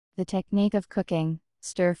The technique of cooking,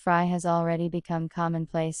 stir fry, has already become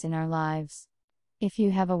commonplace in our lives. If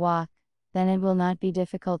you have a wok, then it will not be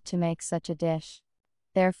difficult to make such a dish.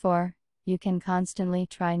 Therefore, you can constantly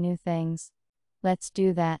try new things. Let's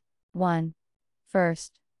do that. 1.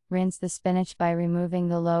 First, rinse the spinach by removing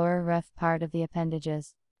the lower rough part of the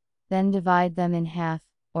appendages. Then divide them in half,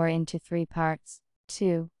 or into 3 parts.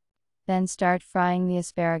 2. Then start frying the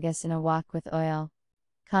asparagus in a wok with oil.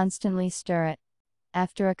 Constantly stir it.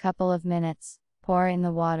 After a couple of minutes, pour in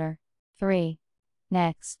the water. 3.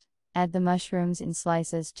 Next, add the mushrooms in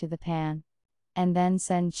slices to the pan. And then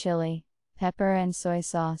send chili, pepper and soy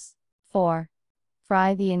sauce. 4.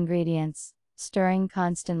 Fry the ingredients, stirring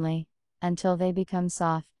constantly, until they become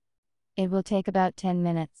soft. It will take about 10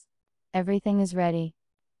 minutes. Everything is ready.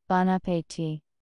 Bon appétit!